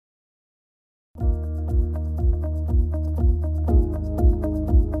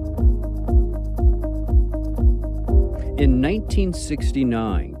In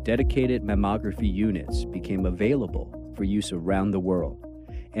 1969, dedicated mammography units became available for use around the world,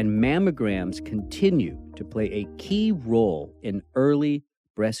 and mammograms continue to play a key role in early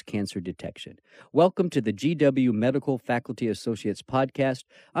breast cancer detection. Welcome to the GW Medical Faculty Associates podcast.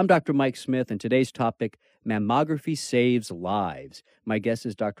 I'm Dr. Mike Smith, and today's topic, mammography saves lives. My guest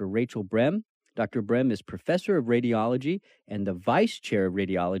is Dr. Rachel Brem. Dr. Brem is professor of radiology and the vice chair of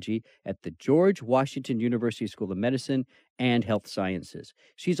radiology at the George Washington University School of Medicine and Health Sciences.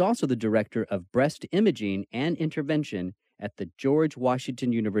 She's also the director of breast imaging and intervention at the George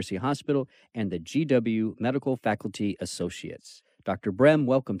Washington University Hospital and the GW Medical Faculty Associates. Dr. Brem,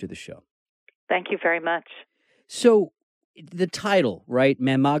 welcome to the show. Thank you very much. So the title, right?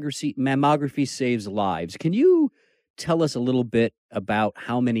 Mammography saves lives. Can you tell us a little bit about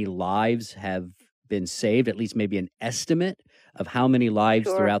how many lives have been saved, at least maybe an estimate of how many lives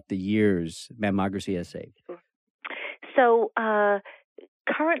throughout the years mammography has saved? So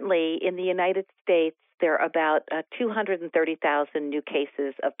currently in the United States, there are about 230,000 new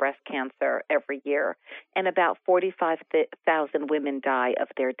cases of breast cancer every year, and about 45,000 women die of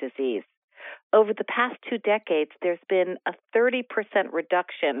their disease. Over the past 2 decades, there's been a 30%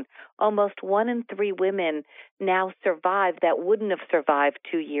 reduction. Almost 1 in 3 women now survive that wouldn't have survived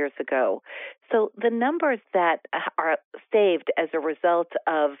 2 years ago. So the numbers that are saved as a result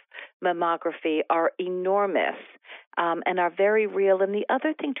of mammography are enormous and are very real. And the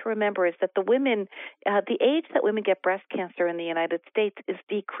other thing to remember is that the age that women get breast cancer in the United States is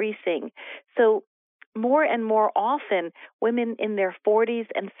decreasing. So more and more often, women in their 40s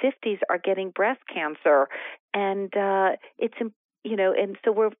and 50s are getting breast cancer, and and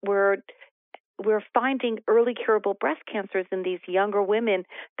so we're finding early curable breast cancers in these younger women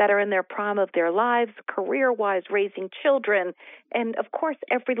that are in their prime of their lives, career-wise, raising children, and of course,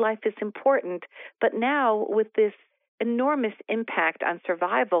 every life is important. But now, with this enormous impact on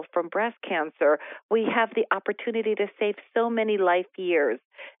survival from breast cancer, we have the opportunity to save so many life years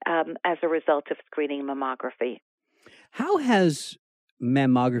as a result of screening mammography. How has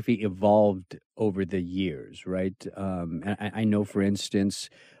mammography evolved over the years, right? I know, for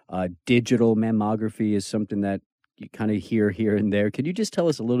instance, digital mammography is something that you kind of hear here and there. Can you just tell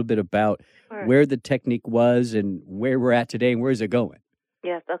us a little bit about where the technique was and where we're at today and where is it going?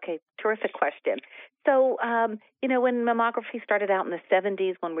 Yes, okay, terrific question. So, when mammography started out in the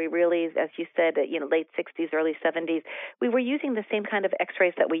 70s, when we really, as you said, late 60s, early 70s, we were using the same kind of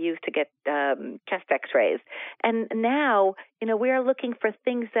x-rays that we use to get chest x-rays. And now, we are looking for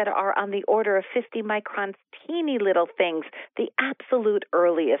things that are on the order of 50 microns, teeny little things, the absolute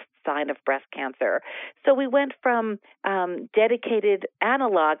earliest sign of breast cancer. So we went from dedicated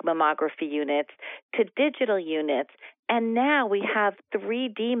analog mammography units to digital units. And now we have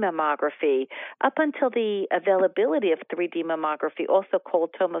 3D mammography. Up until the availability of 3D mammography, also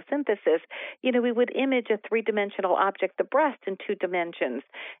called tomosynthesis, we would image a 3-dimensional object, the breast, in 2 dimensions.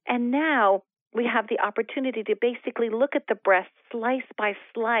 And now we have the opportunity to basically look at the breast slice by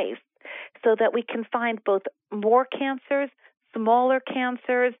slice so that we can find both more cancers, smaller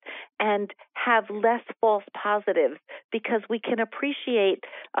cancers, and have less false positives, because we can appreciate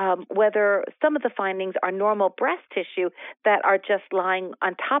whether some of the findings are normal breast tissue that are just lying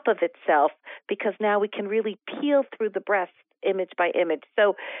on top of itself, because now we can really peel through the breast image by image.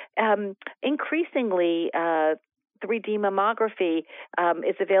 So increasingly, 3D mammography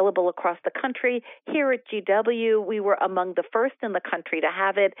is available across the country. Here at GW, we were among the first in the country to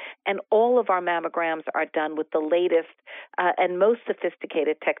have it, and all of our mammograms are done with the latest and most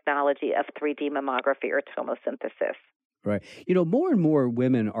sophisticated technology of 3D mammography or tomosynthesis. Right. More and more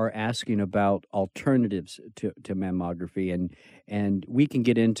women are asking about alternatives to mammography, and we can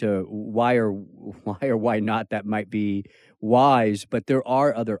get into why not that might be wise, but there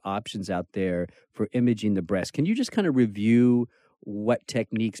are other options out there for imaging the breast. Can you just kind of review what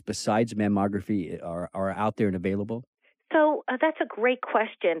techniques besides mammography are out there and available? So that's a great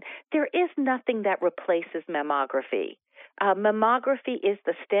question. There is nothing that replaces mammography. Mammography is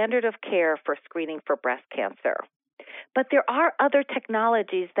the standard of care for screening for breast cancer. But there are other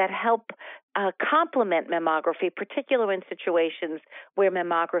technologies that help complement mammography, particularly in situations where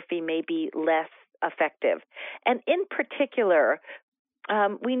mammography may be less effective. And in particular,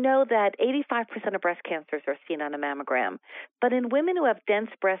 we know that 85% of breast cancers are seen on a mammogram. But in women who have dense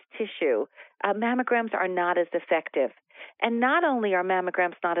breast tissue, mammograms are not as effective. And not only are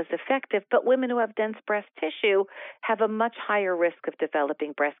mammograms not as effective, but women who have dense breast tissue have a much higher risk of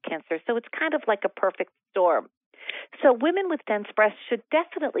developing breast cancer. So it's kind of like a perfect storm. So women with dense breasts should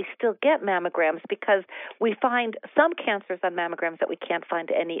definitely still get mammograms because we find some cancers on mammograms that we can't find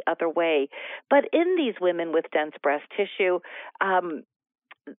any other way. But in these women with dense breast tissue,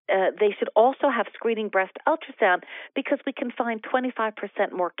 they should also have screening breast ultrasound because we can find 25%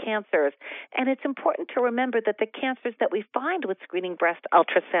 more cancers. And it's important to remember that the cancers that we find with screening breast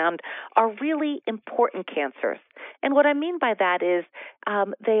ultrasound are really important cancers. And what I mean by that is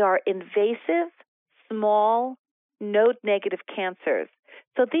they are invasive, small, node-negative cancers.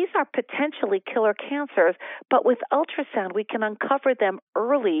 So these are potentially killer cancers, but with ultrasound, we can uncover them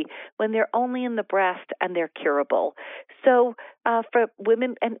early when they're only in the breast and they're curable. So for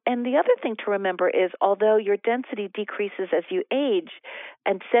women, and the other thing to remember is although your density decreases as you age,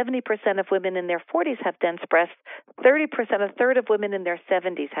 and 70% of women in their 40s have dense breasts, 30%, a third of women in their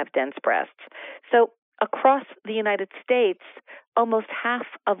 70s have dense breasts. So across the United States, almost half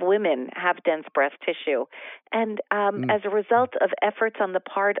of women have dense breast tissue. And as a result of efforts on the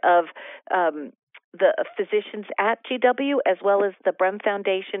part of the physicians at GW, as well as the Brem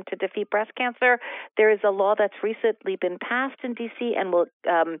Foundation to Defeat Breast Cancer, there is a law that's recently been passed in D.C. and will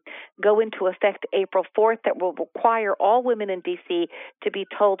go into effect April 4th that will require all women in D.C. to be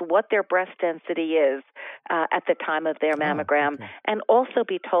told what their breast density is at the time of their mammogram, and also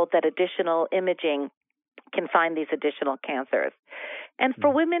be told that additional imaging can find these additional cancers. And for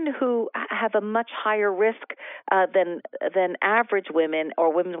women who have a much higher risk than average women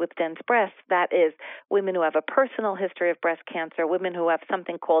or women with dense breasts, that is, women who have a personal history of breast cancer, women who have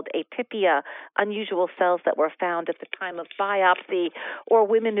something called atypia, unusual cells that were found at the time of biopsy, or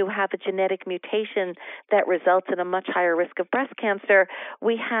women who have a genetic mutation that results in a much higher risk of breast cancer,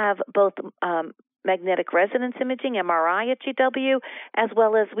 we have both magnetic resonance imaging, MRI at GW, as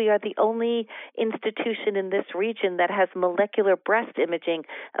well as we are the only institution in this region that has molecular breast imaging,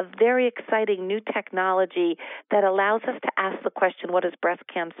 a very exciting new technology that allows us to ask the question, what does breast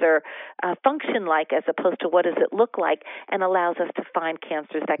cancer function like, as opposed to what does it look like, and allows us to find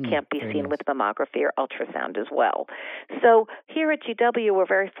cancers that can't be seen with mammography or ultrasound as well. So here at GW, we're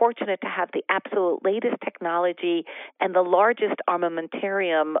very fortunate to have the absolute latest technology and the largest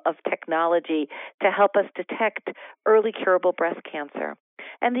armamentarium of technology to help us detect early curable breast cancer.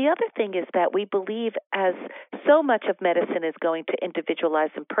 And the other thing is that we believe, as so much of medicine is going to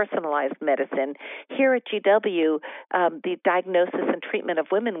individualized and personalized medicine, here at GW, the diagnosis and treatment of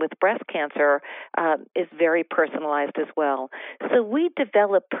women with breast cancer is very personalized as well. So we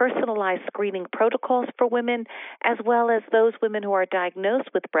develop personalized screening protocols for women, as well as those women who are diagnosed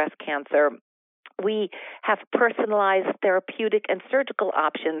with breast cancer. We have personalized therapeutic and surgical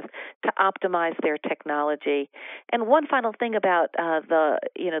options to optimize their technology. And one final thing about the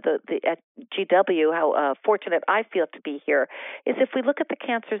at GW, how fortunate I feel to be here, is if we look at the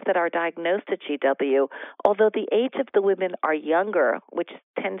cancers that are diagnosed at GW, although the age of the women are younger, which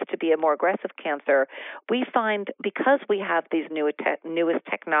tends to be a more aggressive cancer, we find because we have these newest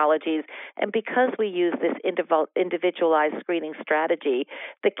technologies and because we use this individualized screening strategy,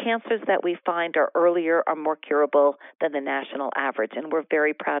 the cancers that we find are earlier are more curable than the national average, and we're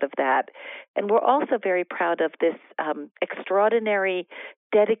very proud of that. And we're also very proud of this extraordinary,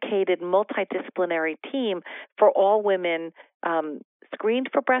 dedicated, multidisciplinary team for all women screened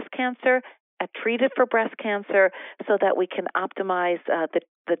for breast cancer, treated for breast cancer, so that we can optimize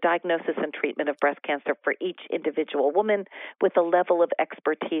the diagnosis and treatment of breast cancer for each individual woman with a level of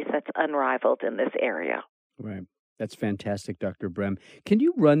expertise that's unrivaled in this area. Right. That's fantastic, Dr. Brem. Can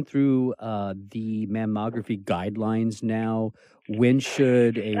you run through the mammography guidelines now? When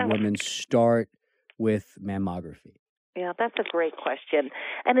should a woman start with mammography? Yeah, that's a great question.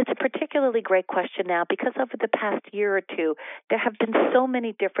 And it's a particularly great question now because over the past year or two, there have been so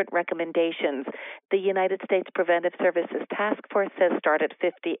many different recommendations. The United States Preventive Services Task Force says start at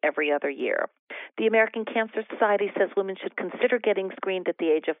 50 every other year. The American Cancer Society says women should consider getting screened at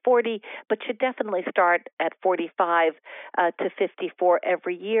the age of 40, but should definitely start at 45 to 54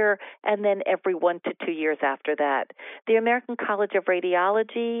 every year, and then every 1 to 2 years after that. The American College of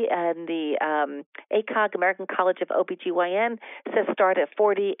Radiology and the ACOG, American College of OBGYN, says start at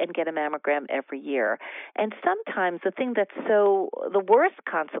 40 and get a mammogram every year. And sometimes the worst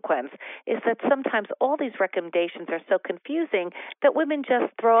consequence is that sometimes all these recommendations are so confusing that women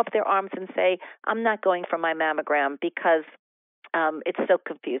just throw up their arms and say, I'm not going for my mammogram because it's so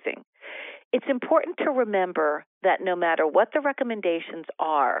confusing. It's important to remember that no matter what the recommendations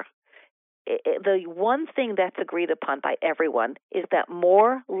are, the one thing that's agreed upon by everyone is that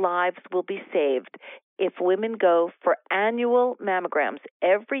more lives will be saved if women go for annual mammograms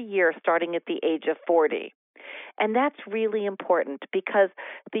every year starting at the age of 40. And that's really important because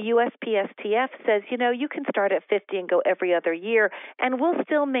the USPSTF says, you can start at 50 and go every other year, and we'll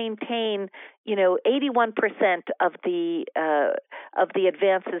still maintain, 81% of the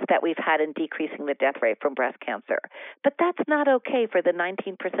advances that we've had in decreasing the death rate from breast cancer. But that's not okay for the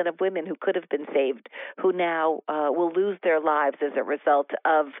 19% of women who could have been saved, who now will lose their lives as a result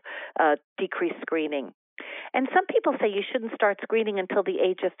of decreased screening. And some people say you shouldn't start screening until the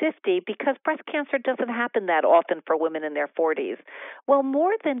age of 50 because breast cancer doesn't happen that often for women in their 40s. Well,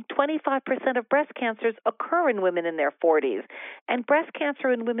 more than 25% of breast cancers occur in women in their 40s. And breast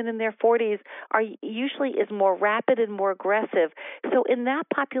cancer in women in their 40s usually is more rapid and more aggressive. So in that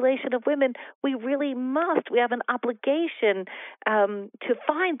population of women, we have an obligation to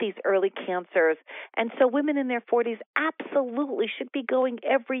find these early cancers. And so women in their 40s absolutely should be going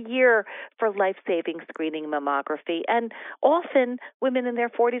every year for life-saving screening mammography. And often women in their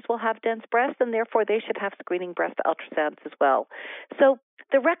 40s will have dense breasts, and therefore they should have screening breast ultrasounds as well. So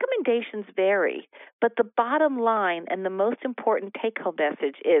the recommendations vary, but the bottom line and the most important take-home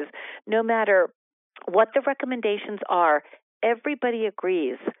message is no matter what the recommendations are, everybody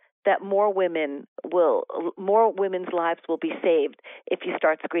agrees that more women's lives will be saved if you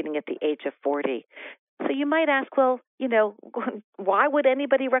start screening at the age of 40. So you might ask, well, why would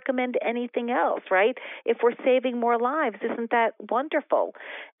anybody recommend anything else, right? If we're saving more lives, isn't that wonderful?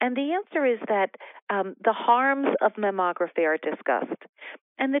 And the answer is that the harms of mammography are discussed.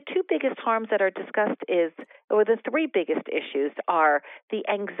 And the two biggest harms that are discussed the three biggest issues are the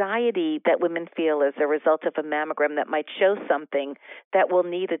anxiety that women feel as a result of a mammogram that might show something that will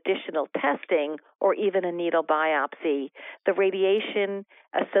need additional testing or even a needle biopsy, the radiation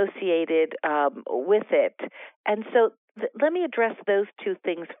associated with it. And so let me address those two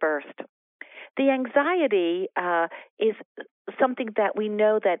things first. The anxiety is something that we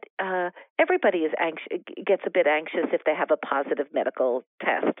know that everybody gets a bit anxious if they have a positive medical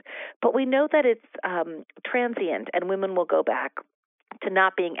test. But we know that it's transient, and women will go back to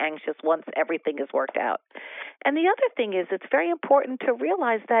not being anxious once everything is worked out. And the other thing is it's very important to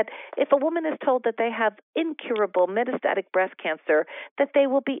realize that if a woman is told that they have incurable metastatic breast cancer, that they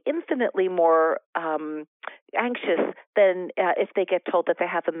will be infinitely more anxious than if they get told that they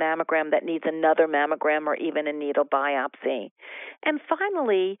have a mammogram that needs another mammogram or even a needle biopsy. And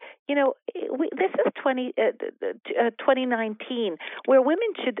finally, this is 2019, where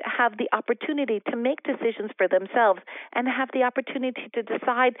women should have the opportunity to make decisions for themselves and have the opportunity to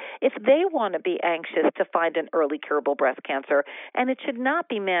decide if they want to be anxious to find an early curable breast cancer, and it should not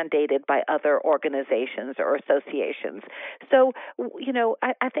be mandated by other organizations or associations. So,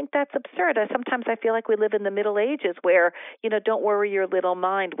 I think that's absurd. Sometimes I feel like we live in the Middle Ages where, don't worry your little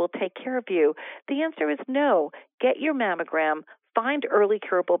mind, we'll take care of you. The answer is no. Get your mammogram, find early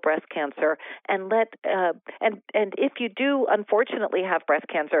curable breast cancer, and and if you do unfortunately have breast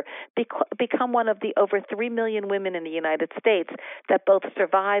cancer, become one of the over 3 million women in the United States that both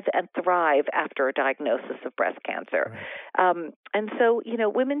survive and thrive after a diagnosis of breast cancer. Right. And so,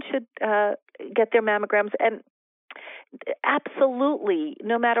 women should get their mammograms, and absolutely,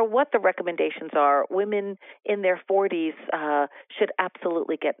 no matter what the recommendations are, women in their 40s should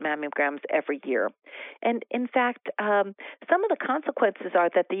absolutely get mammograms every year. And in fact, some of the consequences are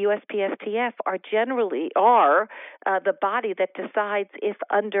that the USPSTF are the body that decides if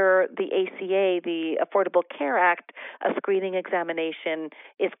under the ACA, the Affordable Care Act, a screening examination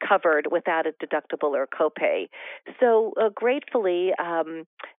is covered without a deductible or copay. So gratefully,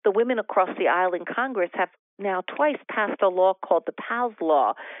 the women across the aisle in Congress have now twice passed a law called the PALS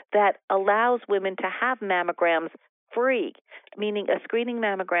law that allows women to have mammograms free, meaning a screening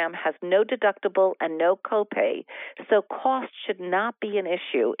mammogram has no deductible and no copay. So cost should not be an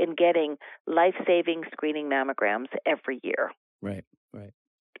issue in getting life-saving screening mammograms every year. Right.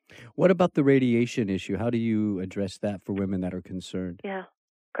 What about the radiation issue? How do you address that for women that are concerned? Yeah,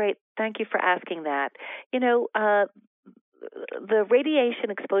 great. Thank you for asking that. The radiation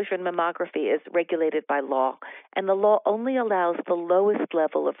exposure in mammography is regulated by law, and the law only allows the lowest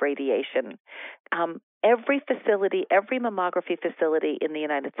level of radiation. Every mammography facility in the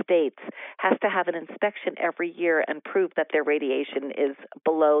United States has to have an inspection every year and prove that their radiation is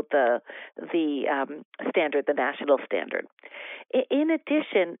below the standard, the national standard. In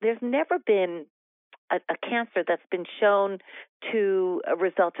addition, there's never been a cancer that's been shown to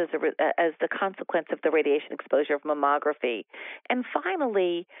result as the consequence of the radiation exposure of mammography. And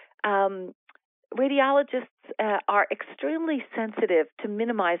finally, radiologists are extremely sensitive to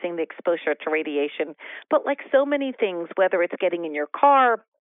minimizing the exposure to radiation. But like so many things, whether it's getting in your car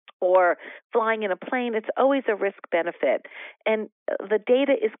or flying in a plane, it's always a risk benefit. And the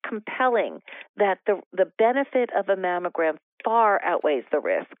data is compelling that the benefit of a mammogram far outweighs the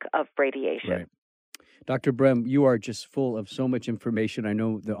risk of radiation. Right. Dr. Brem, you are just full of so much information. I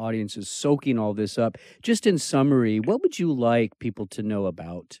know the audience is soaking all this up. Just in summary, what would you like people to know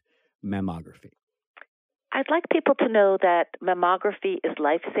about mammography? I'd like people to know that mammography is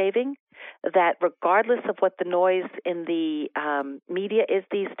life-saving, that regardless of what the noise in the media is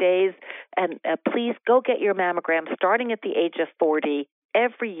these days, and please go get your mammogram starting at the age of 40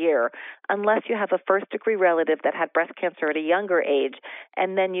 every year, unless you have a first-degree relative that had breast cancer at a younger age,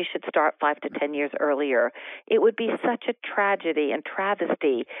 and then you should start 5 to 10 years earlier. It would be such a tragedy and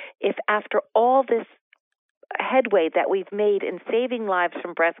travesty if after all this headway that we've made in saving lives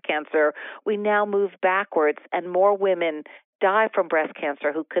from breast cancer, we now move backwards and more women die from breast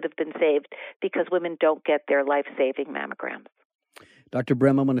cancer who could have been saved because women don't get their life-saving mammograms. Dr.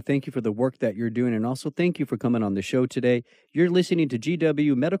 Brem, I want to thank you for the work that you're doing, and also thank you for coming on the show today. You're listening to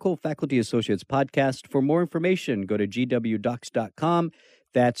GW Medical Faculty Associates podcast. For more information, go to gwdocs.com.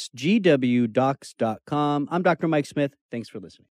 That's gwdocs.com. I'm Dr. Mike Smith. Thanks for listening.